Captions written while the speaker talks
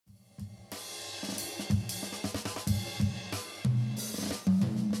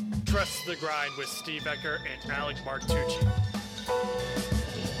Trust the Grind with Steve Ecker and Alec Martucci.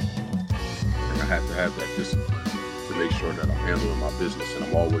 I have to have that discipline to make sure that I'm handling my business and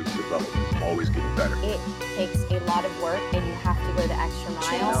I'm always developing, I'm always getting better. It takes a lot of work and you have to go the extra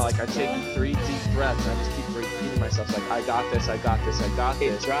mile. I take 3 deep breaths and I just keep repeating myself, like, I got this, I got this, I got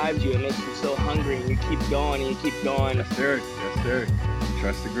this. It drives you, it makes you so hungry, and you keep going and you keep going. Yes, sir. Yes, sir.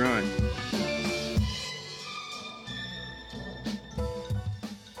 Trust the grind.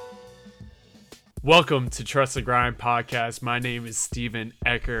 Welcome to Trust the Grind podcast. My name is Steven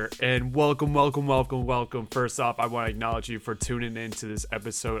Ecker, and welcome. First off, I want to acknowledge you for tuning in to this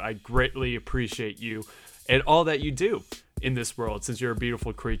episode. I greatly appreciate you and all that you do in this world, since you're a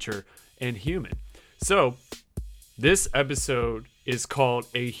beautiful creature and human. So, this episode is called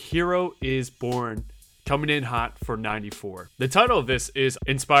A Hero is Born, coming in hot for 94. The title of this is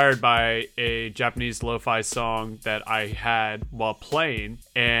inspired by a Japanese lo-fi song that I had while playing,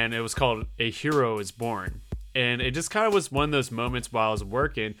 and it was called A Hero is Born. And it just kind of was one of those moments while I was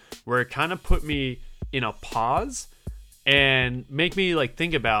working where it kind of put me in a pause and make me like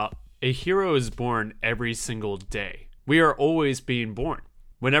think about a hero is born every single day. We are always being born.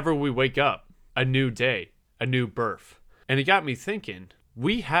 Whenever we wake up, a new day, a new birth. And it got me thinking,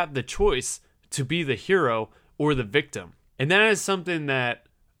 we have the choice to be the hero or the victim. And that is something that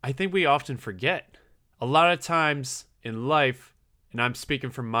I think we often forget. A lot of times in life, and I'm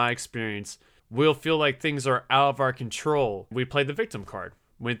speaking from my experience, we'll feel like things are out of our control. We play the victim card.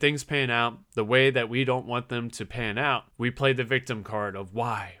 When things pan out the way that we don't want them to pan out, we play the victim card of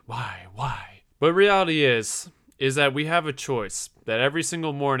why. But reality is that we have a choice that every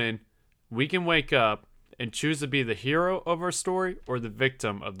single morning we can wake up and choose to be the hero of our story or the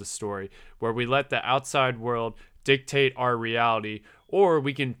victim of the story, where we let the outside world dictate our reality, or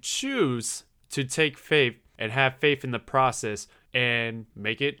we can choose to take faith and have faith in the process and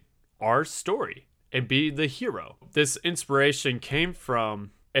make it our story and be the hero. This inspiration came from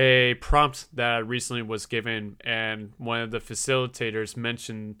a prompt that I recently was given, and one of the facilitators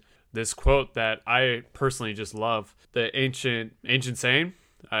mentioned this quote that I personally just love. The ancient saying,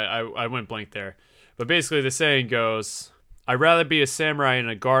 I went blank there. But basically the saying goes, I'd rather be a samurai in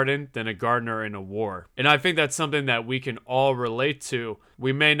a garden than a gardener in a war. And I think that's something that we can all relate to.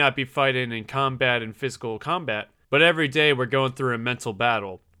 We may not be fighting in combat and physical combat, but every day we're going through a mental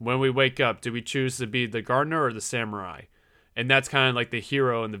battle. When we wake up, do we choose to be the gardener or the samurai? And that's kind of like the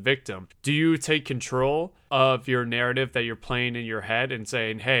hero and the victim. Do you take control of your narrative that you're playing in your head and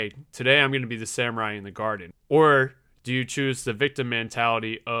saying, hey, today I'm going to be the samurai in the garden? Or do you choose the victim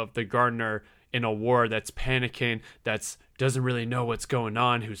mentality of the gardener in a war that's panicking, that's doesn't really know what's going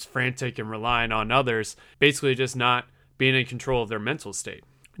on, who's frantic and relying on others, basically just not being in control of their mental state?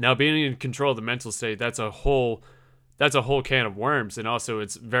 Now, being in control of the mental state, that's a whole can of worms, and also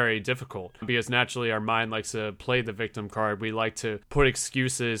it's very difficult because naturally our mind likes to play the victim card. We like to put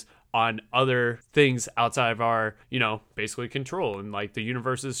excuses on other things outside of our, basically control, and like the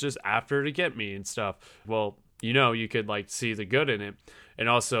universe is just after to get me and stuff. Well, you could like see the good in it and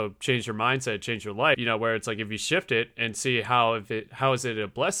also change your mindset, change your life, where it's like if you shift it and see how is it a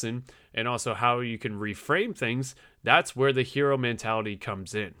blessing, and also how you can reframe things, that's where the hero mentality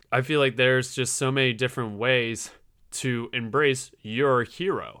comes in. I feel like there's just so many different ways to embrace your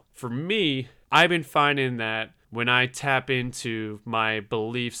hero. For me, I've been finding that when I tap into my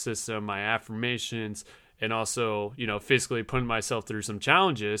belief system, my affirmations, and also, physically putting myself through some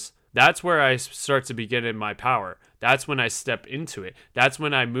challenges, that's where I start to be getting my power. That's when I step into it. That's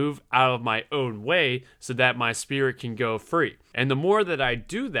when I move out of my own way so that my spirit can go free. And the more that I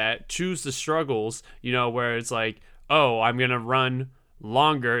do that, choose the struggles, where it's like, oh, I'm going to run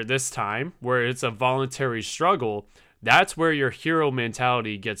longer this time, where it's a voluntary struggle, that's where your hero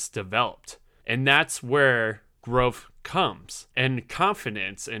mentality gets developed. And that's where growth comes, and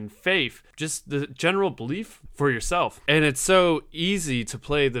confidence and faith, just the general belief for yourself. And it's so easy to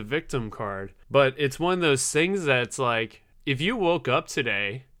play the victim card, but it's one of those things that's like, if you woke up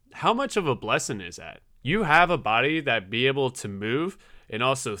today, how much of a blessing is that? You have a body that be able to move and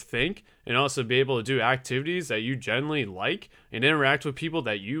also think and also be able to do activities that you generally like and interact with people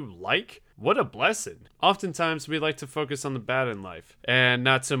that you like. What a blessing. Oftentimes we like to focus on the bad in life and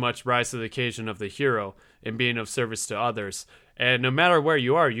not so much rise to the occasion of the hero and being of service to others. And no matter where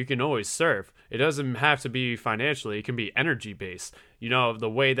you are, you can always serve. It doesn't have to be financially. It can be energy based. The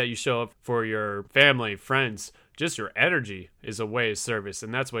way that you show up for your family, friends, just your energy is a way of service.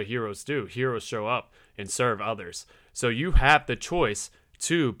 And that's what heroes do. Heroes show up and serve others. So you have the choice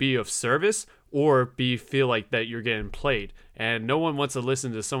to be of service or feel like that you're getting played. And no one wants to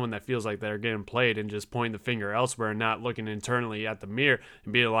listen to someone that feels like they're getting played and just point the finger elsewhere and not looking internally at the mirror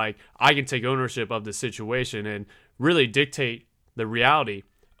and being like, I can take ownership of the situation and really dictate the reality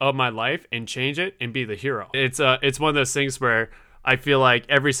of my life and change it and be the hero. It's one of those things where I feel like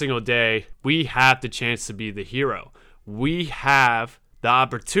every single day we have the chance to be the hero. We have the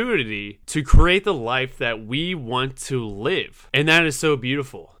opportunity to create the life that we want to live. And that is so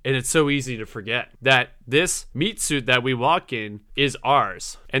beautiful. And it's so easy to forget that this meat suit that we walk in is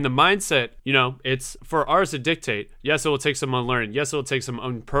ours. And the mindset, it's for ours to dictate. Yes, it will take some unlearning. Yes, it will take some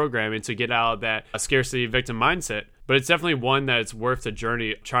unprogramming to get out of that scarcity victim mindset. But it's definitely one that it's worth the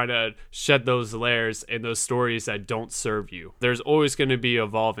journey, trying to shed those layers and those stories that don't serve you. There's always going to be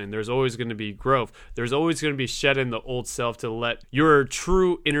evolving. There's always going to be growth. There's always going to be shedding the old self to let your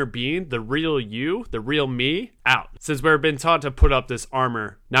true inner being, the real you, the real me, out. Since we've been taught to put up this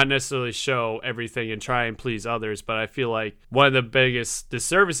armor, not necessarily show everything and try and please others, but I feel like one of the biggest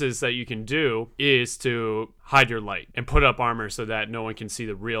disservices that you can do is to hide your light and put up armor so that no one can see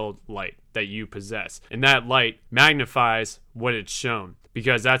the real light that you possess. And that light magnifies what it's shown,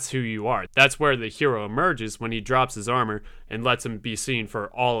 because that's who you are. That's where the hero emerges, when he drops his armor and lets him be seen for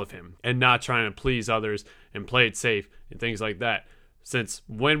all of him and not trying to please others and play it safe and things like that. Since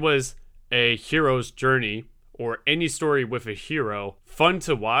when was a hero's journey or any story with a hero fun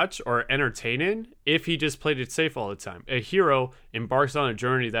to watch or entertaining if he just played it safe all the time? A hero embarks on a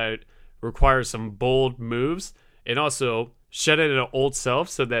journey that requires some bold moves and also shedding an old self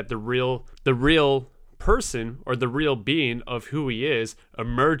so that the real person or the real being of who he is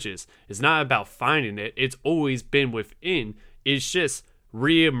emerges. It's not about finding it. It's always been within. It's just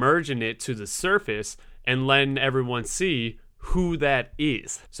re-emerging it to the surface and letting everyone see who that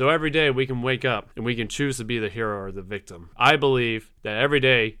is. So every day we can wake up and we can choose to be the hero or the victim. I believe that every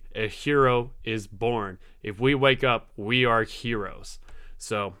day a hero is born. If we wake up, we are heroes.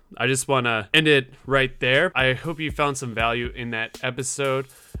 So I just want to end it right there. I hope you found some value in that episode.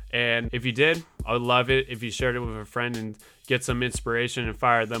 And if you did, I would love it if you shared it with a friend and get some inspiration and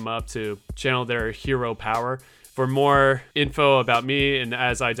fire them up to channel their hero power. For more info about me and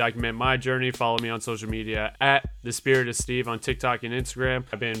as I document my journey, follow me on social media at The Spirit of Steve on TikTok and Instagram.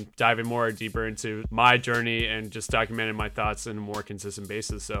 I've been diving more deeper into my journey and just documenting my thoughts on a more consistent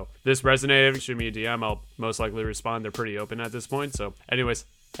basis. So if this resonated, shoot me a DM. I'll most likely respond. They're pretty open at this point. So anyways,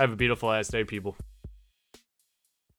 have a beautiful ass day, people.